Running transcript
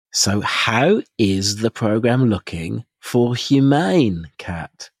So how is the program looking for Humane,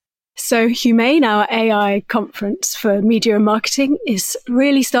 Kat? So Humane, our AI conference for media and marketing, is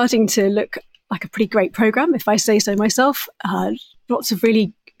really starting to look like a pretty great program, if I say so myself. Lots of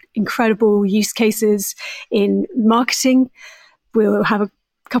really incredible use cases in marketing. We'll have a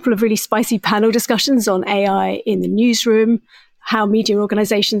couple of really spicy panel discussions on AI in the newsroom, how media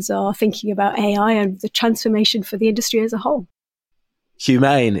organizations are thinking about AI and the transformation for the industry as a whole.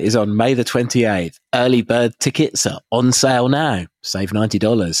 Humane is on May the 28th. Early bird tickets are on sale now. Save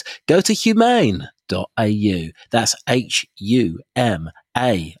 $90. Go to humane.au. That's HUMAIN.au.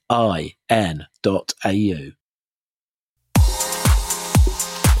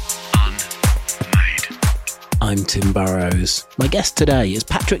 I'm Tim Burrows. My guest today is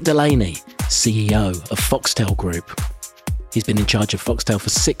Patrick Delany, CEO of Foxtel Group. He's been in charge of Foxtel for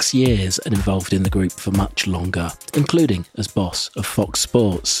 6 years and involved in the group for much longer, including as boss of Fox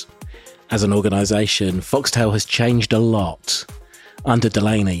Sports. As an organisation, Foxtel has changed a lot. Under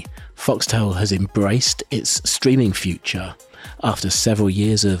Delany, Foxtel has embraced its streaming future after several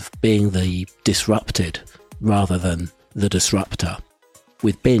years of being the disrupted rather than the disruptor.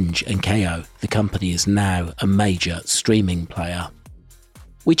 With Binge and Kayo, the company is now a major streaming player.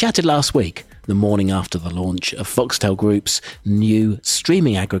 We chatted last week, the morning after the launch of Foxtel Group's new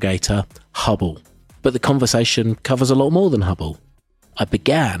streaming aggregator, Hubble. But the conversation covers a lot more than Hubble. I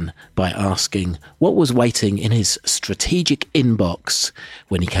began by asking what was waiting in his strategic inbox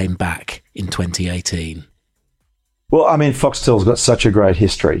when he came back in 2018. Well, I mean, Foxtel's got such a great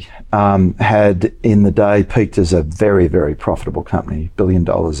history. Had in the day peaked as a very, very profitable company, $1 billion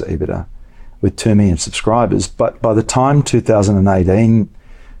EBITDA with 2 million subscribers. But by the time 2018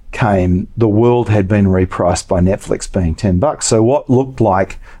 came, the world had been repriced by Netflix being $10. So what looked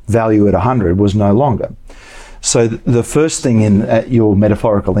like value at 100 was no longer. So the first thing in your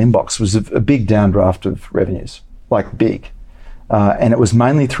metaphorical inbox was a big downdraft of revenues, like big. And it was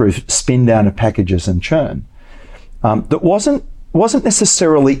mainly through spin down of packages and churn. That wasn't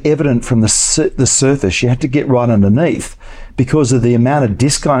necessarily evident from the surface. You had to get right underneath because of the amount of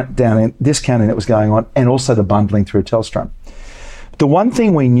discounting that was going on and also the bundling through Telstra. The one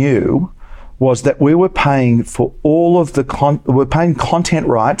thing we knew was that we were paying for all of we're paying content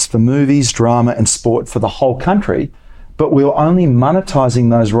rights for movies, drama and sport for the whole country, but we were only monetizing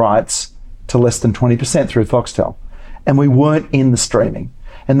those rights to less than 20% through Foxtel. And we weren't in the streaming.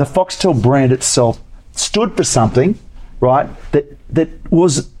 And the Foxtel brand itself stood for something, right, that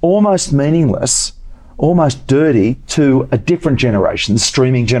was almost meaningless, almost dirty to a different generation, the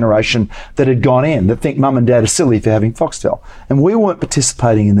streaming generation that had gone in, that think mum and dad are silly for having Foxtel. And we weren't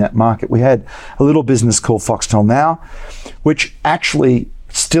participating in that market. We had a little business called Foxtel Now, which actually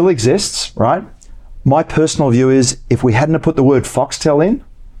still exists, right? My personal view is if we hadn't have put the word Foxtel in,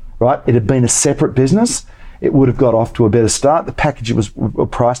 right, it had been a separate business, it would have got off to a better start. The package was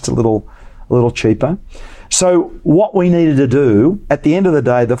priced a little cheaper. So what we needed to do, at the end of the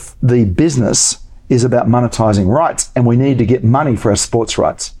day, the business is about monetizing rights, and we need to get money for our sports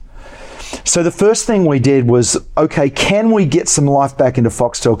rights. So the first thing we did was, okay, can we get some life back into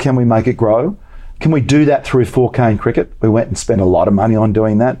Foxtel? Can we make it grow? Can we do that through 4K and cricket? We went and spent a lot of money on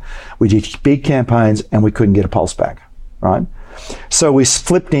doing that. We did big campaigns and we couldn't get a pulse back, right? So we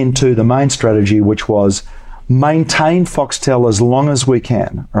flipped into the main strategy, which was maintain Foxtel as long as we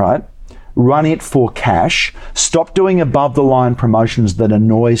can, right? Run it for cash, stop doing above the line promotions that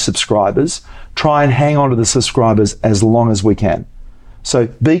annoy subscribers, try and hang on to the subscribers as long as we can. So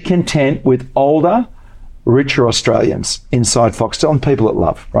be content with older, richer Australians inside Foxtel and people that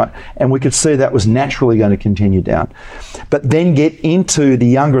love, right? And we could see that was naturally going to continue down. But then get into the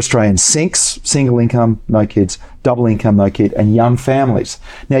younger Australians, sinks, single income, no kids, double income, no kid, and young families.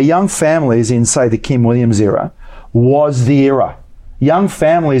 Now, young families in, say, the Kim Williams era was the era. Young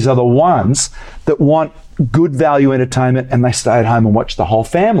families are the ones that want good value entertainment and they stay at home and watch the whole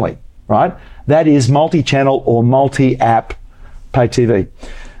family, right? That is multi-channel or multi-app pay TV.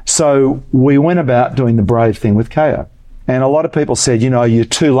 So we went about doing the brave thing with Kayo. And a lot of people said, you're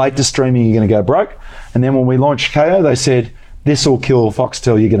too late to streaming, you're going to go broke. And then when we launched Kayo, they said, this will kill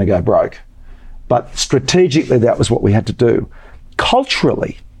Foxtel, you're going to go broke. But strategically, that was what we had to do.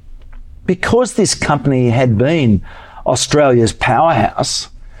 Culturally, because this company had been Australia's powerhouse,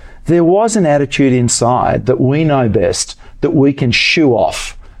 there was an attitude inside that we know best, that we can shoo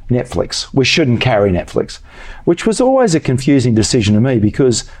off Netflix. We shouldn't carry Netflix, which was always a confusing decision to me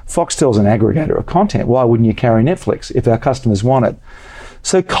because Foxtel's an aggregator of content. Why wouldn't you carry Netflix if our customers want it?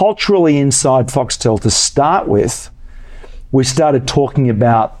 So culturally inside Foxtel to start with, we started talking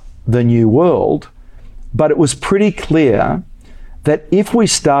about the new world, but it was pretty clear that if we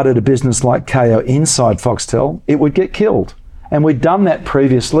started a business like KO inside Foxtel, it would get killed. And we'd done that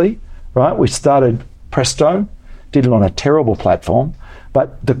previously, right? We started Presto, did it on a terrible platform,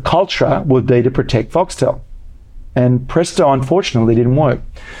 but the culture would be to protect Foxtel. And Presto, unfortunately, didn't work.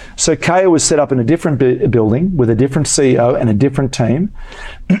 So KO was set up in a different building with a different CEO and a different team,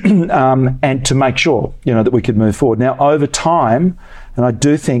 and to make sure, that we could move forward. Now, over time, and I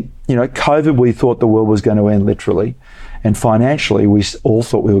do think, COVID, we thought the world was going to end literally, and financially, we all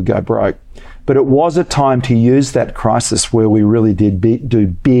thought we would go broke. But it was a time to use that crisis where we really did do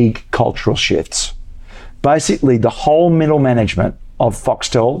big cultural shifts. Basically, the whole middle management of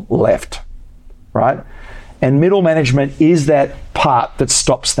Foxtel left, right? And middle management is that part that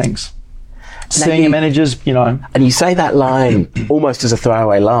stops things. Senior managers, And you say that line almost as a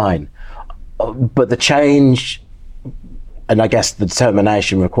throwaway line, but the change, and I guess the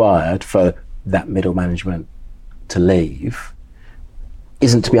determination required for that middle management to leave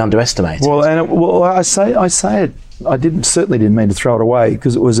isn't to be underestimated. Well, I say it. I certainly didn't mean to throw it away,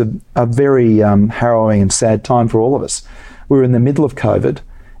 because it was a very harrowing and sad time for all of us. We were in the middle of COVID,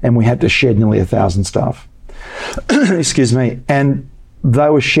 and we had to shed nearly 1,000 staff. Excuse me. And they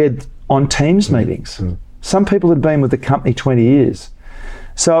were shed on Teams meetings. Some people had been with the company 20 years.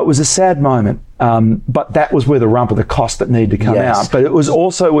 So it was a sad moment. But that was where the rump of the cost that needed to come out. But it was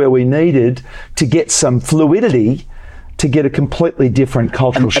also where we needed to get some fluidity to get a completely different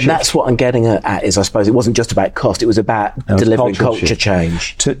cultural shift. And that's what I'm getting at is, I suppose, it wasn't just about cost, it was about delivering culture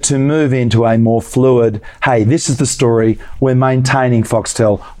change. To move into a more fluid, hey, this is the story, we're maintaining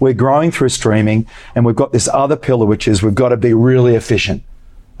Foxtel, we're growing through streaming, and we've got this other pillar, which is we've got to be really efficient.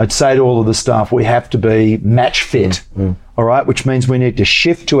 I'd say to all of the staff, we have to be match fit, all right, which means we need to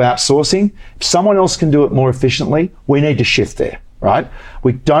shift to outsourcing. If someone else can do it more efficiently, we need to shift there, right?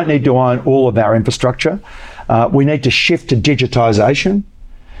 We don't need to own all of our infrastructure. We need to shift to digitisation.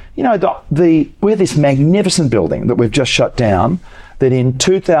 We're this magnificent building that we've just shut down, that in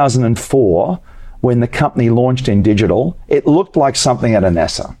 2004, when the company launched in digital, it looked like something out of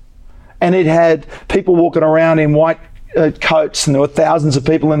NASA. And it had people walking around in white coats, and there were thousands of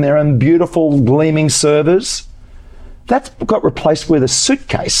people in there, and beautiful gleaming servers. That got replaced with a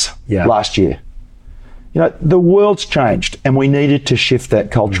suitcase last year. The world's changed, and we needed to shift that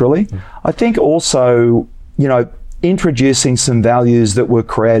culturally. I think also, introducing some values that were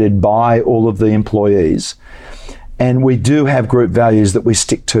created by all of the employees. And we do have group values that we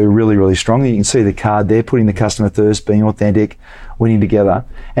stick to really, really strongly. You can see the card there, putting the customer first, being authentic, winning together.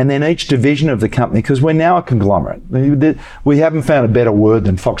 And then each division of the company, because we're now a conglomerate. We haven't found a better word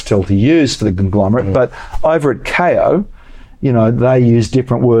than Foxtel to use for the conglomerate, but over at KO, they use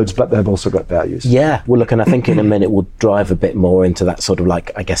different words, but they've also got values. Yeah, well, look, and I think in a minute we'll drive a bit more into that sort of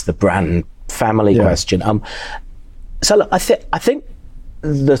the brand family question. So look, I think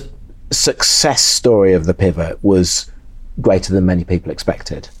the success story of the pivot was greater than many people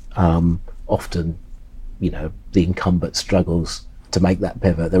expected. Often, the incumbent struggles to make that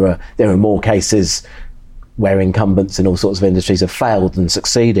pivot. There are more cases where incumbents in all sorts of industries have failed than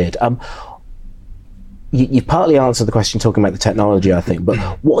succeeded. You partly answered the question talking about the technology, I think, but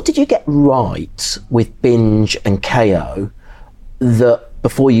what did you get right with Binge and KO that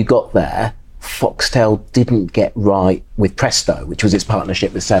before you got there, Foxtel didn't get right with Presto, which was its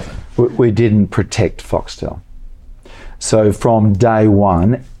partnership with Seven? We didn't protect Foxtel. So from day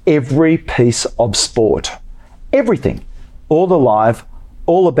one, every piece of sport, everything, all the live,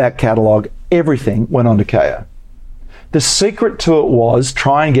 all the back catalogue, everything went on to KO. The secret to it was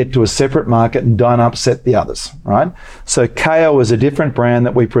try and get to a separate market and don't upset the others, right? So KO was a different brand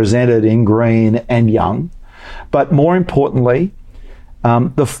that we presented in green and young, but more importantly,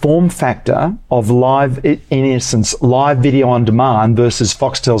 the form factor of live, in essence, live video on demand versus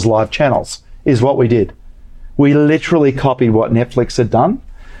Foxtel's live channels is what we did. We literally copied what Netflix had done,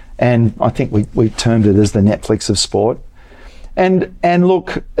 and I think we termed it as the Netflix of sport. And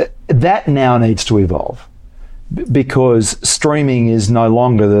look, that now needs to evolve, because streaming is no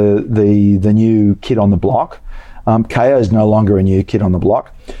longer the new kid on the block. KO is no longer a new kid on the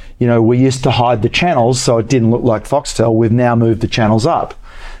block. We used to hide the channels so it didn't look like Foxtel. We've now moved the channels up.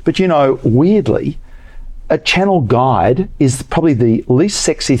 But weirdly, a channel guide is probably the least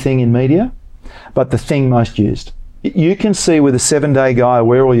sexy thing in media, but the thing most used. You can see with a 7-day guide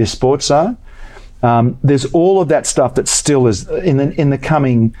where all your sports are. There's all of that stuff that still is in the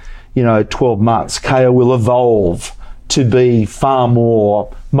coming 12 months. KO will evolve to be far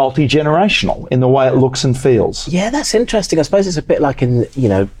more multi-generational in the way it looks and feels. Yeah, that's interesting. I suppose it's a bit like in,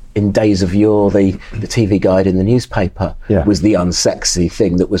 in days of yore, the TV guide in the newspaper was the unsexy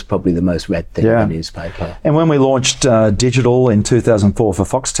thing that was probably the most read thing in the newspaper. And when we launched digital in 2004 for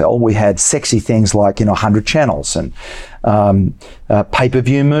Foxtel, we had sexy things like 100 channels and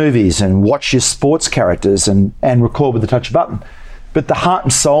pay-per-view movies and watch your sports characters and record with the touch of a button. But the heart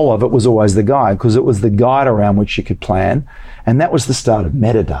and soul of it was always the guide, because it was the guide around which you could plan. And that was the start of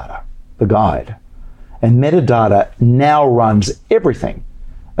metadata, the guide. And metadata now runs everything,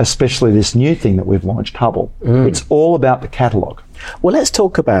 especially this new thing that we've launched, Hubble. It's all about the catalogue. Well, let's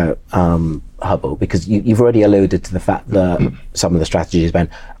talk about Hubble, because you've already alluded to the fact that some of the strategy has been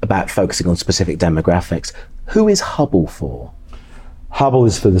about focusing on specific demographics. Who is Hubble for? Hubble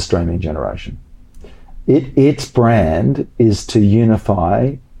is for the streaming generation. Its brand is to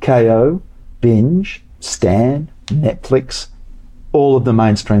unify KO, Binge, Stan, Netflix, all of the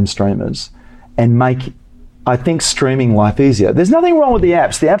mainstream streamers, and make, I think, streaming life easier. There's nothing wrong with the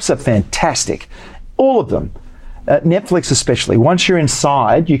apps. The apps are fantastic. All of them. Netflix especially. Once you're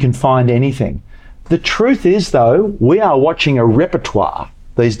inside, you can find anything. The truth is, though, we are watching a repertoire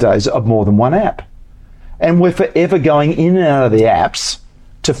these days of more than one app. And we're forever going in and out of the apps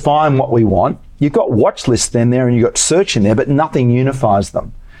to find what we want. You've got watch lists then there and you've got search in there, but nothing unifies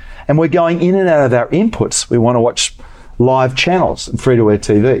them. And we're going in and out of our inputs. We want to watch live channels and free-to-air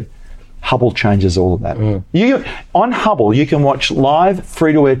TV. Hubble changes all of that. On Hubble, you can watch live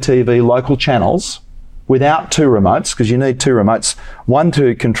free-to-air TV local channels without two remotes, because you need two remotes, one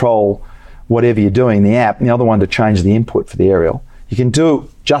to control whatever you're doing in the app, and the other one to change the input for the aerial. You can do it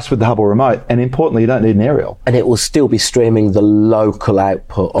just with the Hubble remote, and importantly, you don't need an aerial. And it will still be streaming the local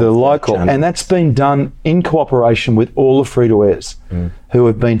output of the local channel. And that's been done in cooperation with all the free-to-airs who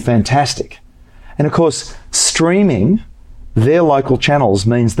have been fantastic. And of course, streaming their local channels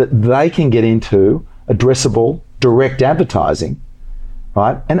means that they can get into addressable direct advertising,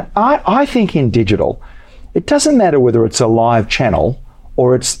 right? And I think in digital, it doesn't matter whether it's a live channel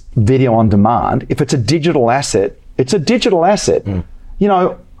or it's video on demand. If it's a digital asset, it's a digital asset.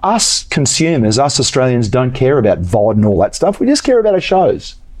 Us consumers, us Australians, don't care about VOD and all that stuff. We just care about our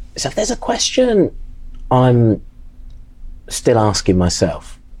shows. So if there's a question I'm still asking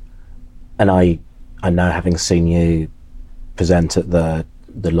myself, and I know, having seen you present at the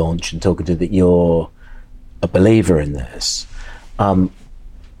launch and talking to that, you're a believer in this.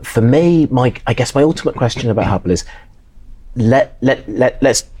 For me, I guess my ultimate question about Hubble is,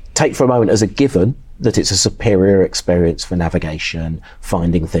 let's take for a moment as a given that it's a superior experience for navigation,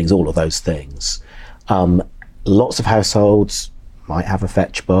 finding things, all of those things. Lots of households might have a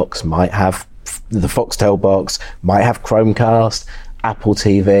Fetch box, might have the Foxtel box, might have Chromecast, Apple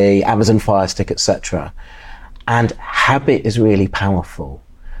TV, Amazon Fire Stick, etc. And habit is really powerful.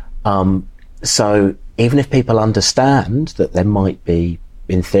 So even if people understand that there might be,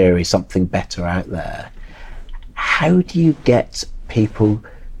 in theory, something better out there, how do you get people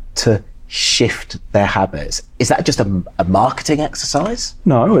to shift their habits? Is that just a marketing exercise?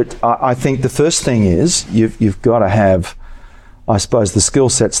 No, I think the first thing is you've got to have, I suppose, the skill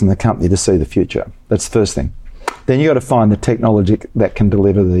sets in the company to see the future. That's the first thing. Then you got to find the technology that can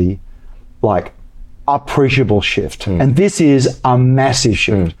deliver the appreciable shift. And this is a massive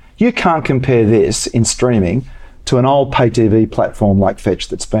shift. You can't compare this in streaming to an old pay TV platform like Fetch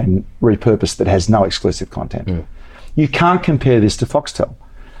that's been repurposed that has no exclusive content. You can't compare this to Foxtel.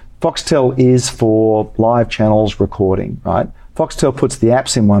 Foxtel is for live channels recording, right? Foxtel puts the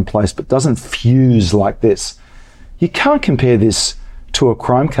apps in one place but doesn't fuse like this. You can't compare this to a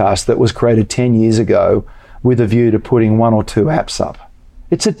Chromecast that was created 10 years ago with a view to putting one or two apps up.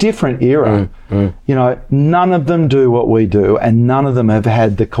 It's a different era. None of them do what we do, and none of them have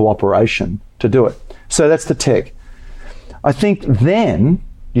had the cooperation to do it. So that's the tech. I think then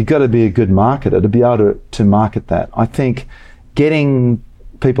you've got to be a good marketer to be able to market that. I think getting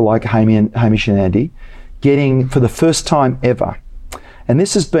people like Hamish and Andy, getting, for the first time ever, and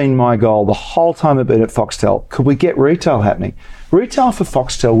this has been my goal the whole time I've been at Foxtel, could we get retail happening? Retail for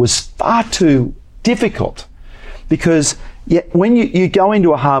Foxtel was far too difficult, because when you go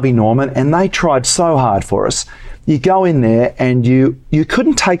into a Harvey Norman, and they tried so hard for us, you go in there and you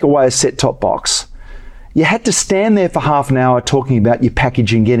couldn't take away a set-top box. You had to stand there for half an hour talking about your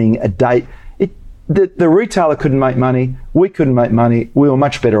package and getting a date. The retailer couldn't make money. We couldn't make money. We were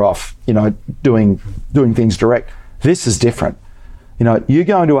much better off, doing things direct. This is different. You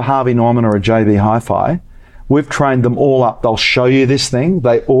go into a Harvey Norman or a JB Hi-Fi, we've trained them all up. They'll show you this thing.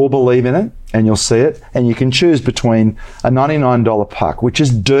 They all believe in it, and you'll see it. And you can choose between a $99 puck, which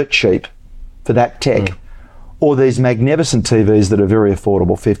is dirt cheap for that tech, or these magnificent TVs that are very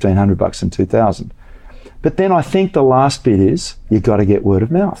affordable, $1,500 and $2,000. But then I think the last bit is you've got to get word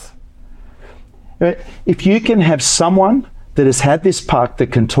of mouth. If you can have someone that has had this puck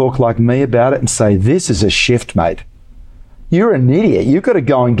that can talk like me about it and say, this is a shift, mate. You're an idiot. You've got to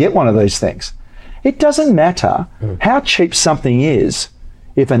go and get one of these things. It doesn't matter how cheap something is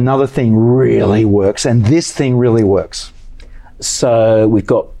if another thing really works, and this thing really works. So we've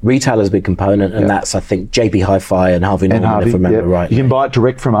got retail as a big component, and that's, I think, JB Hi-Fi and Harvey Norman, if I remember right. You can buy it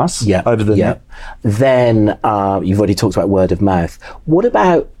direct from us over the net. Then you've already talked about word of mouth. What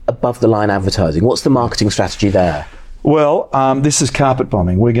about above-the-line advertising? What's the marketing strategy there? Well, this is carpet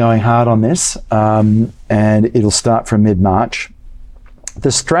bombing. We're going hard on this, and it'll start from mid-March.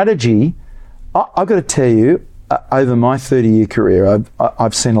 The strategy, I've got to tell you, over my 30-year career,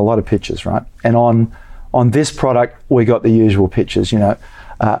 I've seen a lot of pitches, right? And on this product, we got the usual pitches,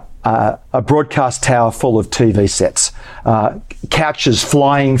 a broadcast tower full of TV sets, couches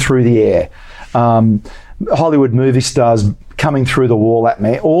flying through the air, Hollywood movie stars coming through the wall at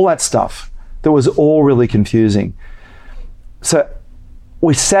me, all that stuff. That was all really confusing. So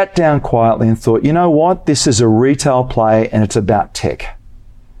we sat down quietly and thought, you know what? This is a retail play and it's about tech.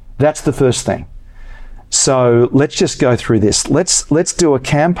 That's the first thing. So let's just go through this. Let's do a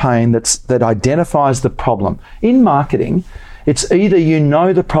campaign that identifies the problem. In marketing, it's either you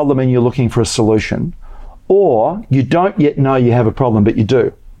know the problem and you're looking for a solution, or you don't yet know you have a problem, but you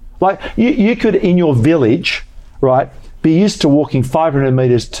do. Like you could, in your village, right, be used to walking 500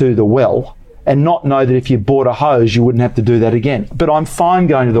 metres to the well and not know that if you bought a hose, you wouldn't have to do that again. But I'm fine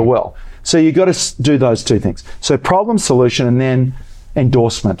going to the well. So you've got to do those two things. So problem, solution, and then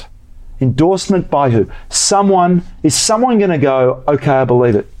endorsement. Endorsement by who? Is someone going to go, okay, I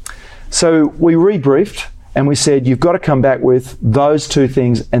believe it? So we rebriefed and we said, you've got to come back with those two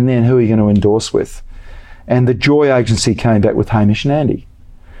things, and then who are you going to endorse with? And the Joy Agency came back with Hamish and Andy.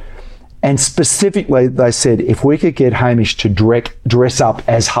 And specifically, they said, if we could get Hamish to dress up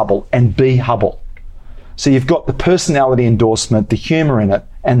as Hubble and be Hubble. So you've got the personality endorsement, the humour in it,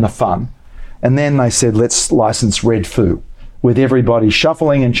 and the fun. And then they said, let's license Red Foo, with everybody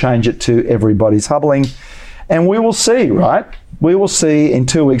shuffling, and change it to everybody's hubbling. And we will see, right? We will see in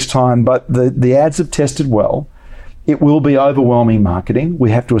 2 weeks' time, but the ads have tested well. It will be overwhelming marketing. We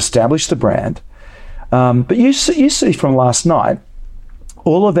have to establish the brand. But you see from last night,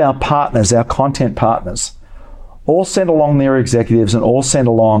 all of our partners, our content partners, all sent along their executives and all sent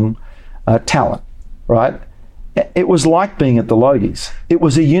along talent, right? It was like being at the Logies. It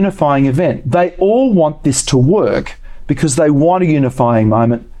was a unifying event. They all want this to work because they want a unifying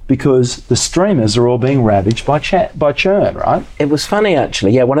moment, because the streamers are all being ravaged by churn, right? It was funny,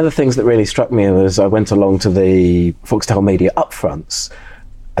 actually. Yeah, one of the things that really struck me was I went along to the Foxtel Media upfronts,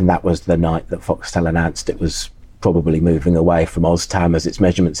 and that was the night that Foxtel announced it was probably moving away from OzTam as its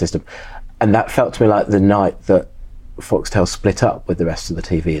measurement system. And that felt to me like the night that Foxtel split up with the rest of the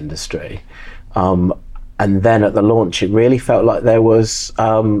TV industry. And then at the launch, it really felt like there was...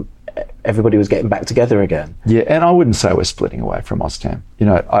 everybody was getting back together again. Yeah, and I wouldn't say we're splitting away from OzTam.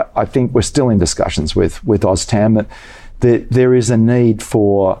 I think we're still in discussions with OzTam. There is a need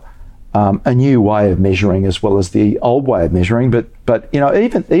for a new way of measuring as well as the old way of measuring. But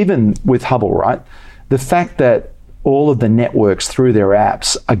even with Hubble, right, the fact that all of the networks through their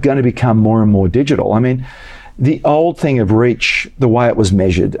apps are going to become more and more digital. I mean, the old thing of reach, the way it was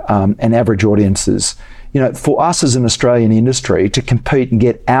measured, and average audiences, for us as an Australian industry to compete and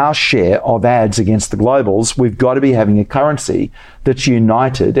get our share of ads against the globals, we've got to be having a currency that's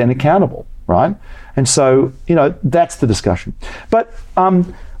united and accountable, right? And so, that's the discussion. But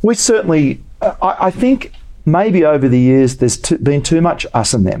we certainly, I think maybe over the years there's been too much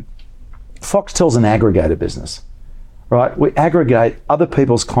us and them. Foxtel's an aggregator business, right? We aggregate other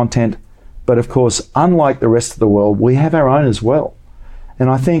people's content, but of course, unlike the rest of the world, we have our own as well. And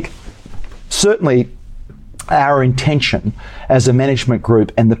I think certainly our intention as a management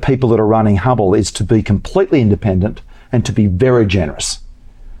group and the people that are running Hubble is to be completely independent and to be very generous,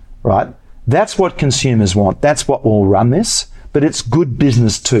 right? That's what consumers want. That's what will run this, but it's good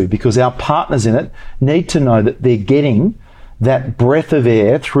business too, because our partners in it need to know that they're getting that breath of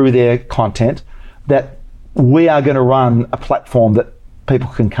air through their content, that we are going to run a platform that people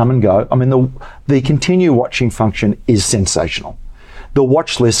can come and go. I mean, the continue watching function is sensational. The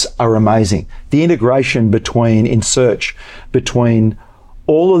watch lists are amazing. The integration in search between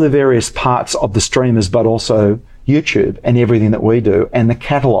all of the various parts of the streamers, but also YouTube and everything that we do, and the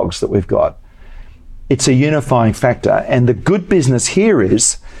catalogs that we've got. It's a unifying factor. And the good business here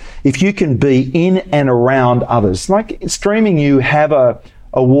is if you can be in and around others. Like streaming, you have a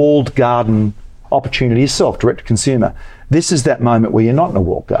walled garden opportunity yourself, direct to consumer. This is that moment where you're not in a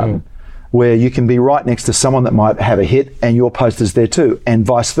walled garden. where you can be right next to someone that might have a hit and your poster's there too, and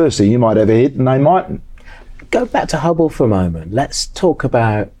vice versa. You might have a hit and they mightn't. Go back to Hubble for a moment. Let's talk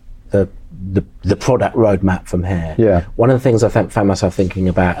about the product roadmap from here. Yeah. One of the things I found myself thinking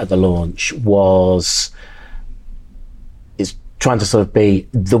about at the launch is trying to sort of be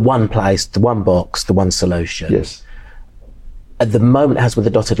the one place, the one box, the one solution. Yes. At the moment, as with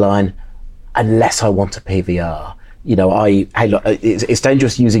the dotted line, unless I want a PVR, you know, look, it's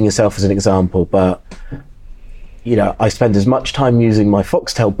dangerous using yourself as an example, but you know, I spend as much time using my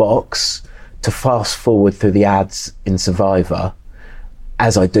Foxtel box to fast forward through the ads in Survivor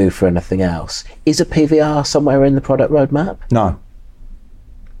as I do for anything else. Is a PVR somewhere in the product roadmap? No.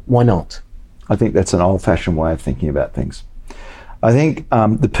 Why not? I think that's an old-fashioned way of thinking about things. I think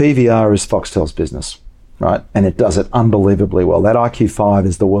the PVR is Foxtel's business, right? And it does it unbelievably well. That IQ5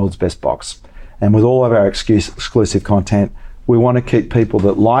 is the world's best box. And with all of our exclusive content, we want to keep people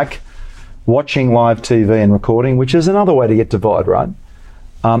that like watching live TV and recording, which is another way to get to VOD, right?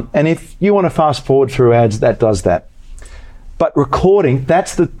 And if you want to fast forward through ads, that does that. But recording,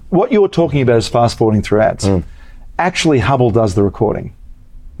 what you're talking about is fast forwarding through ads. Actually, Hubble does the recording.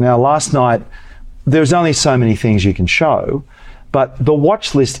 Now, last night, there's only so many things you can show, but the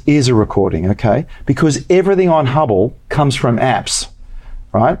watch list is a recording, okay? Because everything on Hubble comes from apps,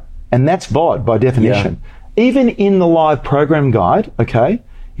 right? And that's VOD by definition. Yeah. Even in the live program guide, okay,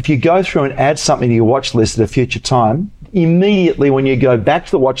 if you go through and add something to your watch list at a future time, immediately when you go back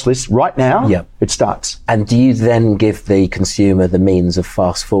to the watch list right now, it starts. And do you then give the consumer the means of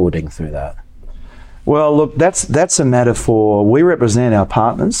fast forwarding through that? Well, look, that's a matter for, we represent our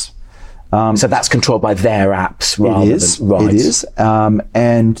partners. So that's controlled by their apps rather than... Right. It is.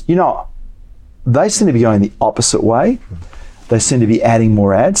 And, you know, they seem to be going the opposite way. They seem to be adding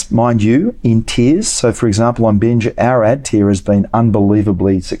more ads, mind you, in tiers. So, for example, on Binge, our ad tier has been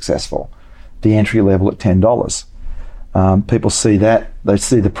unbelievably successful. The entry level at $10. People see that. They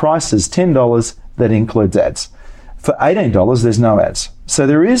see the price is $10. That includes ads. For $18, there's no ads. So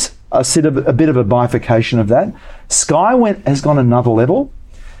there is a bit of a bifurcation of that. Sky has gone another level.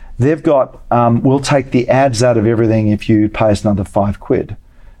 They've got, we'll take the ads out of everything if you pay us another £5.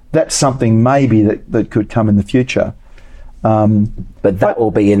 That's something maybe that could come in the future. But that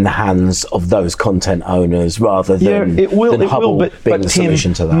will be in the hands of those content owners rather than, Hubble being the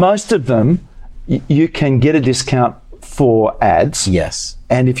solution to that. Most of them, you can get a discount for ads. Yes.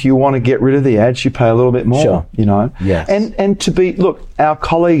 And if you want to get rid of the ads, you pay a little bit more. Sure. You know. Yes. And look, our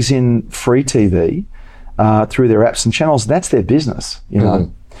colleagues in free TV, through their apps and channels, that's their business. You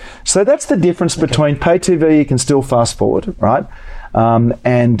know. So that's the difference between pay TV. You can still fast forward, right?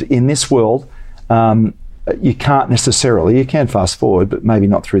 And in this world, you can't necessarily. You can fast forward, but maybe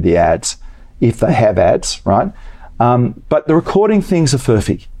not through the ads, if they have ads, right? But the recording things are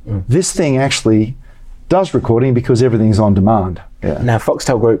perfect. This thing actually does recording because everything's on demand. Yeah. Now,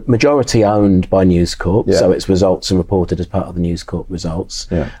 Foxtel Group, majority owned by News Corp, so its results are reported as part of the News Corp results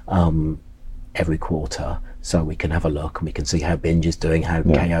every quarter, so we can have a look and we can see how Binge is doing, how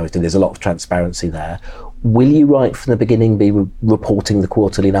KO is doing. There's a lot of transparency there. Will you, right from the beginning, be reporting the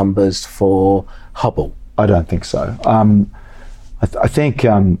quarterly numbers for Hubble? I don't think so. I think,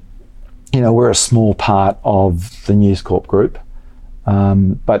 you know, we're a small part of the News Corp group.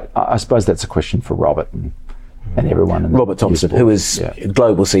 But I suppose that's a question for Robert and everyone. In Robert Thompson, who was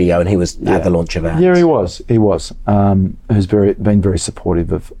global CEO, and he was at the launch of ads. Yeah, he was. Who's been very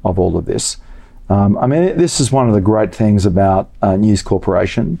supportive of all of this. I mean, this is one of the great things about News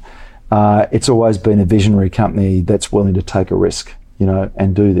Corporation. It's always been a visionary company that's willing to take a risk, you know,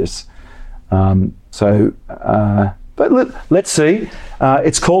 and do this. But let's see.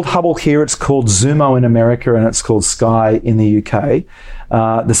 It's called Hubble here, it's called Zumo in America, and it's called Sky in the UK.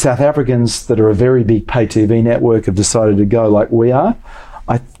 The South Africans, that are a very big pay TV network, have decided to go like we are.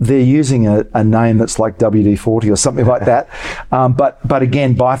 They're using a name that's like WD-40 or something like that. But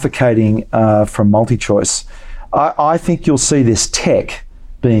again, bifurcating from MultiChoice. I think you'll see this tech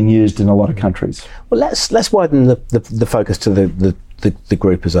being used in a lot of countries. Well, let's widen the focus to the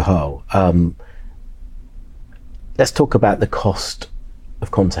group as a whole. Let's talk about the cost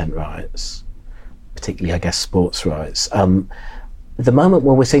of content rights, particularly, I guess, sports rights. At the moment,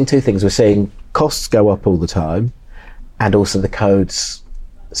 when we're seeing two things, we're seeing costs go up all the time, and also the codes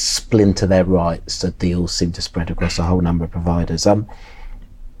splinter their rights, so deals seem to spread across a whole number of providers.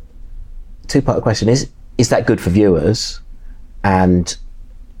 Two-part question: is that good for viewers? And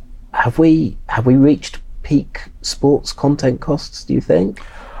have we reached peak sports content costs, do you think?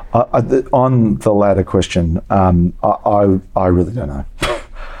 On the latter question, I really don't know.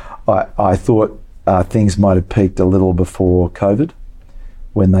 I thought things might have peaked a little before COVID.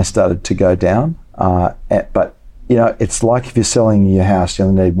 when they started to go down. But, it's like if you're selling your house, you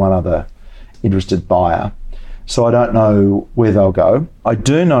only need one other interested buyer. So I don't know where they'll go. I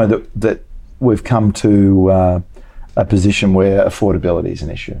do know that we've come to a position where affordability is an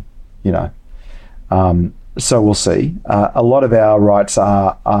issue, So we'll see. A lot of our rights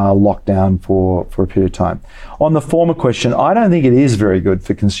are locked down for a period of time. On the former question, I don't think it is very good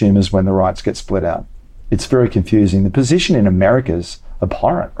for consumers when the rights get split out. It's very confusing. The position in America is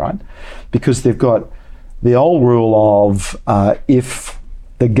abhorrent, right? Because they've got the old rule of if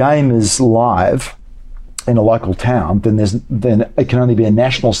the game is live in a local town, then it can only be a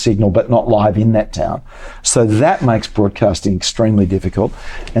national signal but not live in that town. So that makes broadcasting extremely difficult.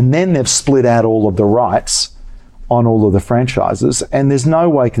 And then they've split out all of the rights on all of the franchises, and there's no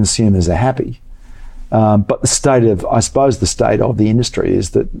way consumers are happy. But the state of the industry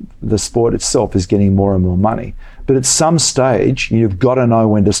is that the sport itself is getting more and more money. But at some stage, you've got to know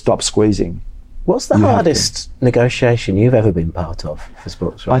when to stop squeezing. What's the hardest negotiation you've ever been part of for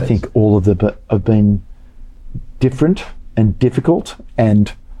sports rights? I think all of them have been different and difficult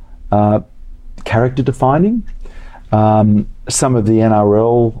and character defining. Some of the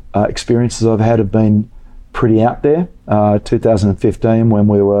NRL experiences I've had have been pretty out there. 2015 when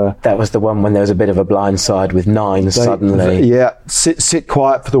we were... That was the one when there was a bit of a blindside with Nine suddenly. Yeah, sit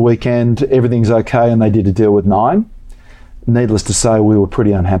quiet for the weekend, everything's okay, and they did a deal with Nine. Needless to say, we were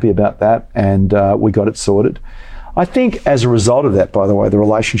pretty unhappy about that, and we got it sorted. I think as a result of that, by the way, the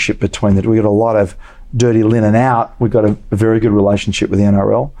relationship between we got a lot of dirty linen out. We've got a very good relationship with the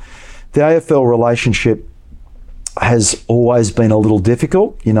NRL. The AFL relationship has always been a little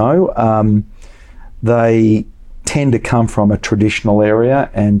difficult, They tend to come from a traditional area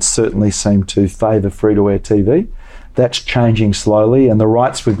and certainly seem to favour free-to-air TV. That's changing slowly, and the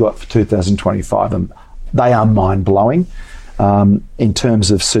rights we've got for 2025, they are mind-blowing in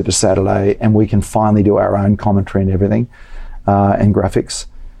terms of Super Saturday, and we can finally do our own commentary and everything, and graphics.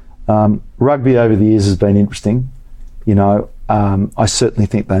 Rugby over the years has been interesting. I certainly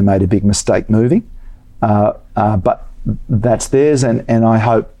think they made a big mistake moving, but that's theirs, and I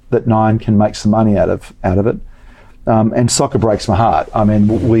hope that Nine can make some money out of it. And soccer breaks my heart. I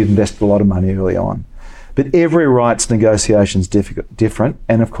mean, we've invested a lot of money early on. But every rights negotiation is different.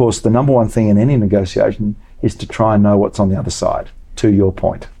 And of course, the number one thing in any negotiation is to try and know what's on the other side, to your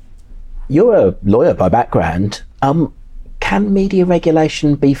point. You're a lawyer by background. Can media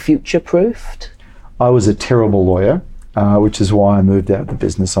regulation be future-proofed? I was a terrible lawyer, which is why I moved out of the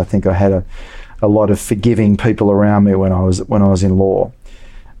business. I think I had a lot of forgiving people around me when I was in law.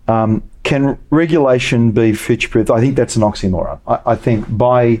 Can regulation be future-proof? I think that's an oxymoron. I think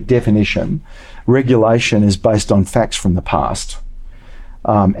by definition, regulation is based on facts from the past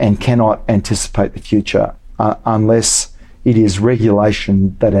and cannot anticipate the future unless it is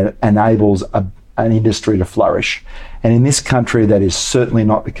regulation that enables an industry to flourish. And in this country, that is certainly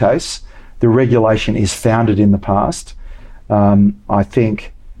not the case. The regulation is founded in the past. I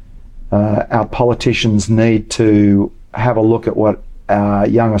think our politicians need to have a look at what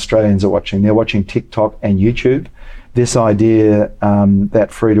young Australians are watching. They're watching TikTok and YouTube. This idea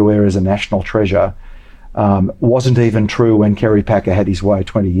that free-to-air is a national treasure wasn't even true when Kerry Packer had his way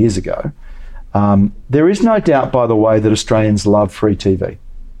 20 years ago. There is no doubt, by the way, that Australians love free TV.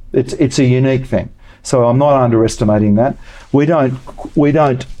 It's a unique thing. So I'm not underestimating that. We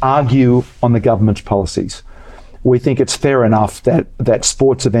don't argue on the government's policies. We think it's fair enough that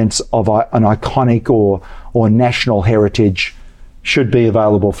sports events of an iconic or national heritage should be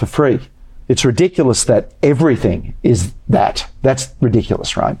available for free. It's ridiculous that everything is that. That's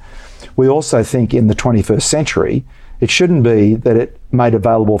ridiculous, right? We also think in the 21st century, it shouldn't be that it made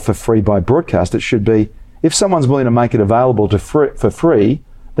available for free by broadcast. It should be, if someone's willing to make it available for free,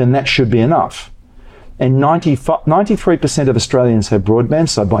 then that should be enough. And 93% of Australians have broadband,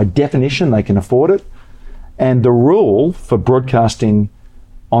 so by definition, they can afford it. And the rule for broadcasting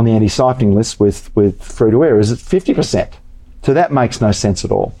on the anti-siphoning list with free-to-air is at 50%. So that makes no sense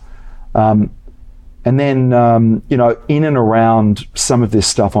at all. And then, in and around some of this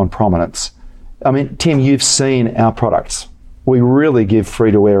stuff on prominence. I mean, Tim, you've seen our products. We really give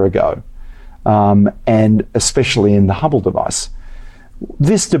free-to-air a go, and especially in the Hubble device.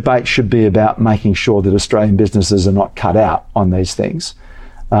 This debate should be about making sure that Australian businesses are not cut out on these things.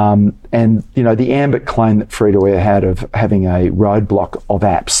 And, the ambit claim that free-to-air had of having a roadblock of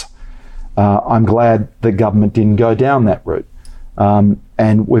apps, I'm glad the government didn't go down that route.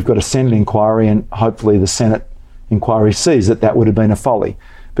 And we've got a Senate inquiry, and hopefully the Senate inquiry sees that would have been a folly.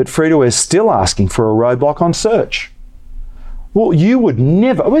 But free-to-air is still asking for a roadblock on search. Well, you would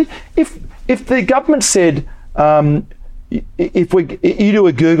never... I mean, if the government said if you do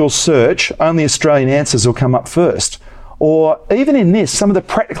a Google search, only Australian answers will come up first. Or even in this, some of the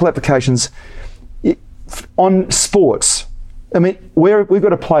practical applications on sports. I mean, we've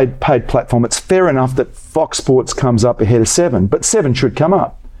got a paid platform. It's fair enough that Fox Sports comes up ahead of 7, but 7 should come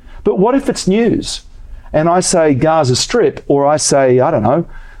up. But what if it's news? And I say Gaza Strip, or I say, I don't know,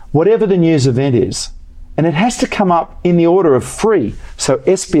 whatever the news event is. And it has to come up in the order of free. So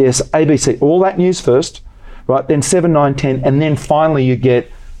SBS, ABC, all that news first, right? Then 7, 9, 10, and then finally you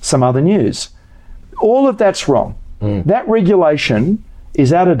get some other news. All of that's wrong. That regulation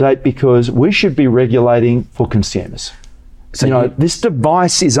is out of date because we should be regulating for consumers. So this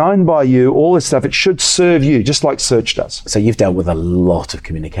device is owned by you, all this stuff, it should serve you, just like search does. So you've dealt with a lot of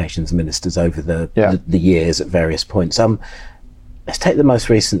communications ministers over the years at various points. Let's take the most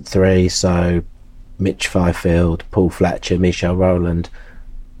recent 3. So Mitch Fifield, Paul Fletcher, Michelle Rowland.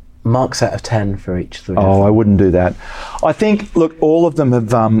 Marks out of 10 for each 3. Oh, I wouldn't do that. I think, look, all of them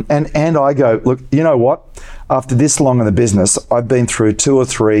have, and I go, look, you know what? After this long in the business, I've been through 2 or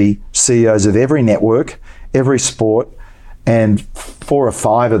 3 CEOs of every network, every sport, and 4 or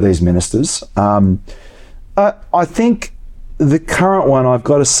 5 of these ministers. I think the current one, I've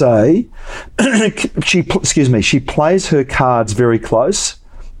got to say, she plays her cards very close,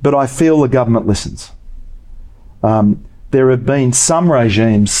 but I feel the government listens. There have been some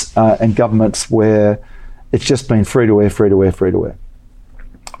regimes and governments where it's just been free to air.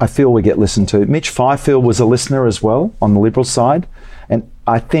 I feel we get listened to. Mitch Fifield was a listener as well on the Liberal side, and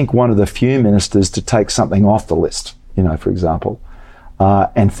I think one of the few ministers to take something off the list, for example,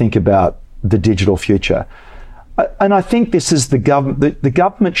 and think about the digital future. And I think this is the government. The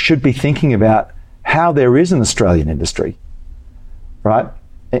government should be thinking about how there is an Australian industry, right?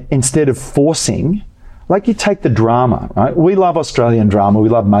 Instead of forcing, like you take the drama, right? We love Australian drama. We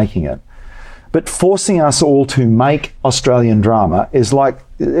love making it. But forcing us all to make Australian drama is like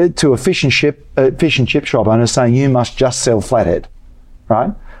to a fish and chip shop owner saying you must just sell flathead,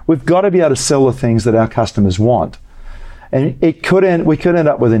 right? We've got to be able to sell the things that our customers want. And we could end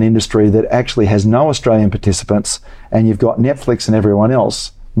up with an industry that actually has no Australian participants, and you've got Netflix and everyone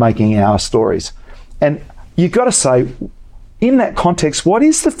else making our stories. And you've got to say, in that context, what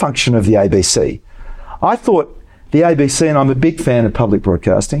is the function of the ABC? I thought the ABC, and I'm a big fan of public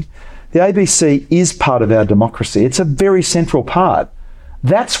broadcasting, the ABC is part of our democracy. It's a very central part.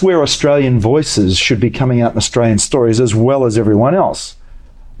 That's where Australian voices should be coming out in Australian stories as well as everyone else.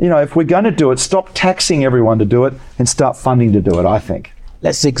 If we're going to do it, stop taxing everyone to do it and start funding to do it, I think.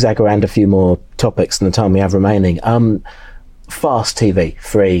 Let's zigzag around a few more topics in the time we have remaining. Fast TV,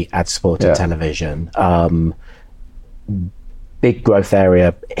 free ad-supported television. Big growth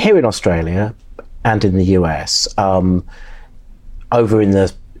area here in Australia and in the US. Over in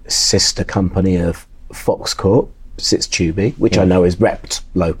the sister company of Fox Corp sits Tubi, which I know is repped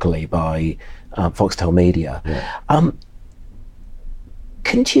locally by Foxtel Media.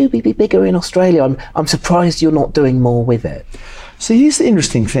 Can Tubi be bigger in Australia? I'm surprised you're not doing more with it. So here's the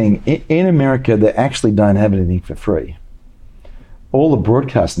interesting thing. In America, they actually don't have anything for free. All the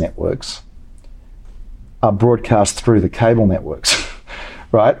broadcast networks are broadcast through the cable networks,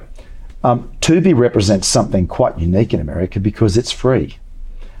 right? Tubi represents something quite unique in America because it's free.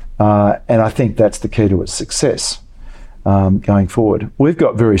 And I think that's the key to its success going forward. We've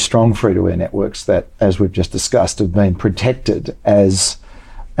got very strong free-to-air networks that, as we've just discussed, have been protected as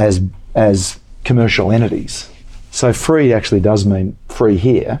commercial entities. So free actually does mean free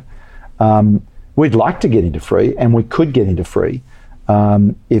here. We'd like to get into free, and we could get into free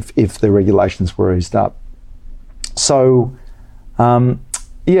if the regulations were eased up. So,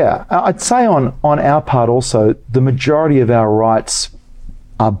 I'd say on our part also, the majority of our rights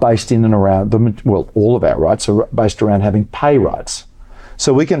are based in and around, all of our rights are based around having pay rights.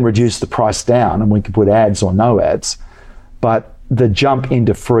 So we can reduce the price down and we can put ads or no ads, but the jump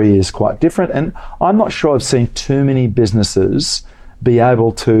into free is quite different. And I'm not sure I've seen too many businesses be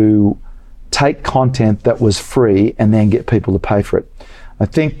able to take content that was free and then get people to pay for it. I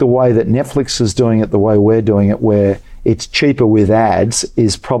think the way that Netflix is doing it, the way we're doing it, where it's cheaper with ads,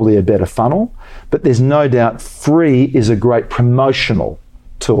 is probably a better funnel. But there's no doubt free is a great promotional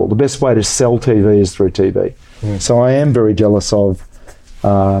tool. The best way to sell TV is through TV. So I am very jealous of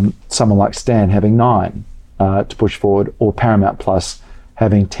someone like Stan having 9 to push forward, or Paramount Plus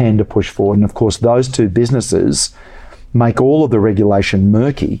having 10 to push forward. And of course, those two businesses make all of the regulation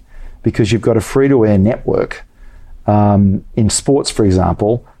murky because you've got a free-to-air network in sports, for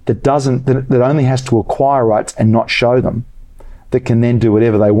example, that only has to acquire rights and not show them, that can then do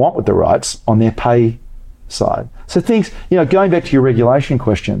whatever they want with the rights on their pay side. So things, going back to your regulation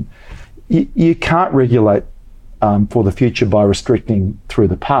question, you can't regulate for the future by restricting through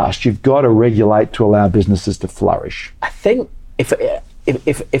the past. You've got to regulate to allow businesses to flourish. I think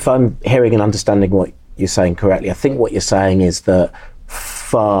if I'm hearing and understanding what you're saying correctly, I think what you're saying is that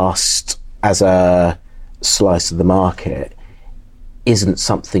fast as a slice of the market isn't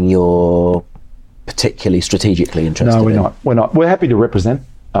something you're particularly strategically interested in. No, we're not. We're happy to represent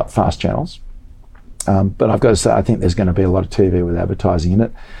fast channels, but I've got to say I think there's going to be a lot of TV with advertising in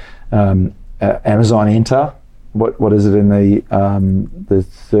it. Amazon Enter, what is it in the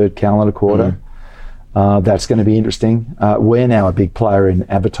third calendar quarter? That's going to be interesting. We're now a big player in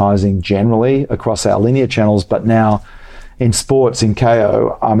advertising generally across our linear channels, but now in sports, in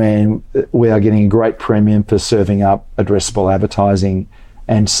KO, I mean, we are getting a great premium for serving up addressable advertising,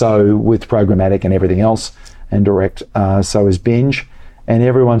 and so with programmatic and everything else, and direct, so is Binge, and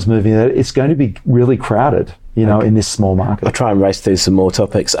everyone's moving it. It's going to be really crowded, in this small market. I'll try and race through some more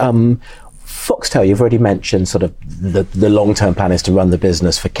topics. Foxtel, you've already mentioned sort of the long-term plan is to run the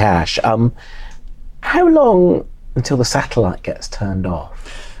business for cash. How long until the satellite gets turned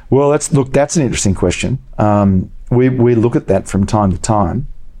off? Well, that's an interesting question. We look at that from time to time.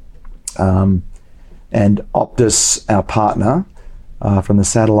 And Optus, our partner from the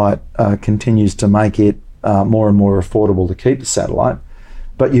satellite, continues to make it more and more affordable to keep the satellite.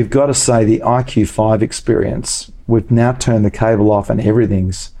 But you've got to say the IQ5 experience, we've now turned the cable off and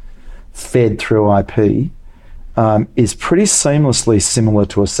everything's fed through IP, is pretty seamlessly similar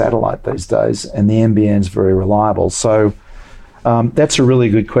to a satellite these days, and the NBN's very reliable. So that's a really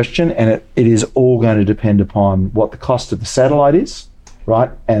good question, and it is all going to depend upon what the cost of the satellite is,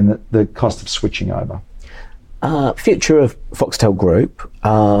 right, and the cost of switching over. Future of Foxtel Group,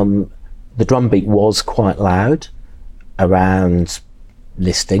 the drumbeat was quite loud around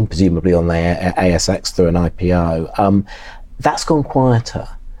listing, presumably on the ASX through an IPO. That's gone quieter.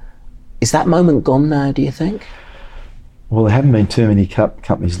 Is that moment gone now, do you think? Well, there haven't been too many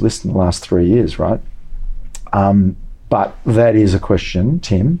companies listed in the last 3 years, right? But that is a question,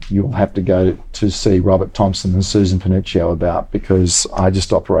 Tim, you'll have to go to see Robert Thompson and Susan Panuccio about, because I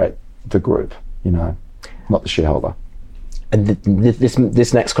just operate the group, not the shareholder. And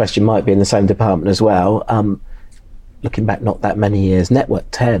this next question might be in the same department as well. Looking back not that many years, Network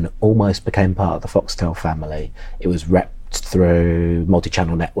 10 almost became part of the Foxtel family. It was repped through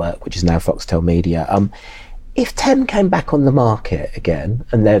Multi-Channel Network, which is now Foxtel Media. If 10 came back on the market again,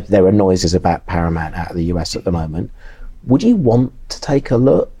 and there are noises about Paramount out of the US at the moment, would you want to take a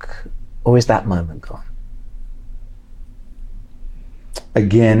look, or is that moment gone?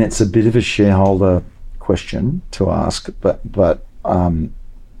 Again, it's a bit of a shareholder question to ask, but I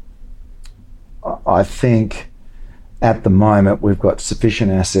think at the moment we've got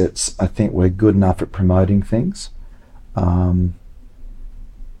sufficient assets. I think we're good enough at promoting things. I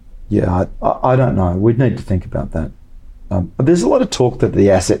don't know. We'd need to think about that. There's a lot of talk that the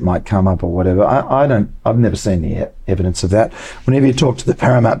asset might come up or whatever. I've never seen the evidence of that. Whenever you talk to the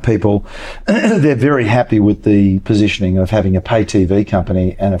Paramount people, they're very happy with the positioning of having a pay TV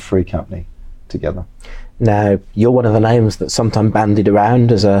company and a free company together. Now, you're one of the names that's sometimes bandied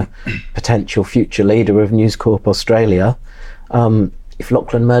around as a potential future leader of News Corp Australia. If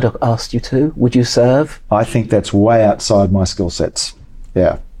Lachlan Murdoch asked you to, would you serve? I think that's way outside my skill sets.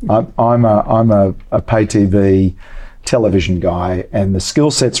 Yeah, I'm a pay TV television guy, and the skill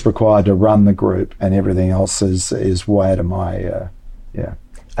sets required to run the group and everything else is way out of my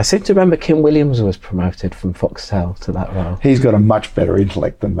I seem to remember Kim Williams was promoted from Foxtel to that role. He's got a much better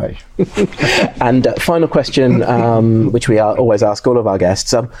intellect than me. And final question, which we always ask all of our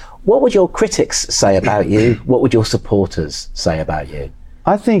guests, what would your critics say about you? What would your supporters say about you?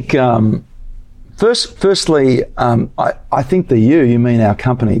 I think, firstly, I think you mean our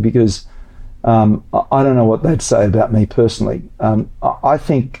company, because I don't know what they'd say about me personally. I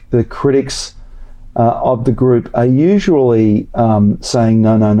think the critics of the group are usually saying,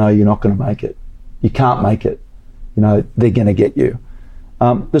 no, you're not going to make it. You can't make it. They're going to get you.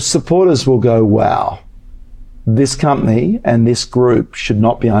 The supporters will go, wow, this company and this group should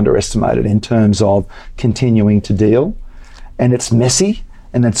not be underestimated in terms of continuing to deal. And it's messy,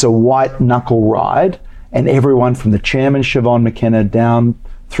 and it's a white knuckle ride, and everyone from the chairman, Siobhan McKenna, down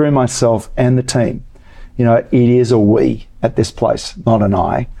through myself and the team, it is a we at this place, not an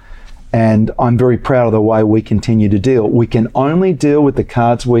I. And I'm very proud of the way we continue to deal. We can only deal with the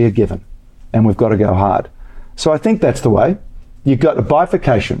cards we are given, and we've got to go hard. So I think that's the way. You've got a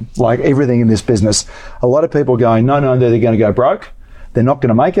bifurcation, like everything in this business. A lot of people going, no, they're going to go broke. They're not going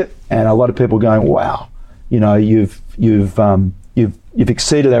to make it. And a lot of people going, wow, you've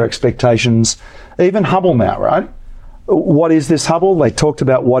exceeded our expectations. Even Hubble now, right? What is this Hubble? They talked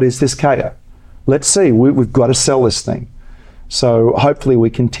about what is this KO? let's see. We've got to sell this thing. So hopefully we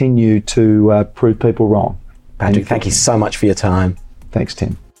continue to prove people wrong. Patrick, thank you so much for your time. Thanks,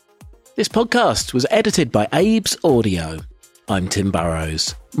 Tim. This podcast was edited by Abe's Audio. I'm Tim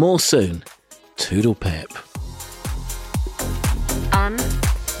Burrows. More soon. Toodle pip.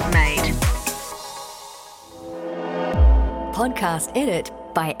 Unmade. Podcast edit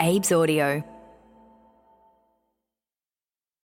by Abe's Audio.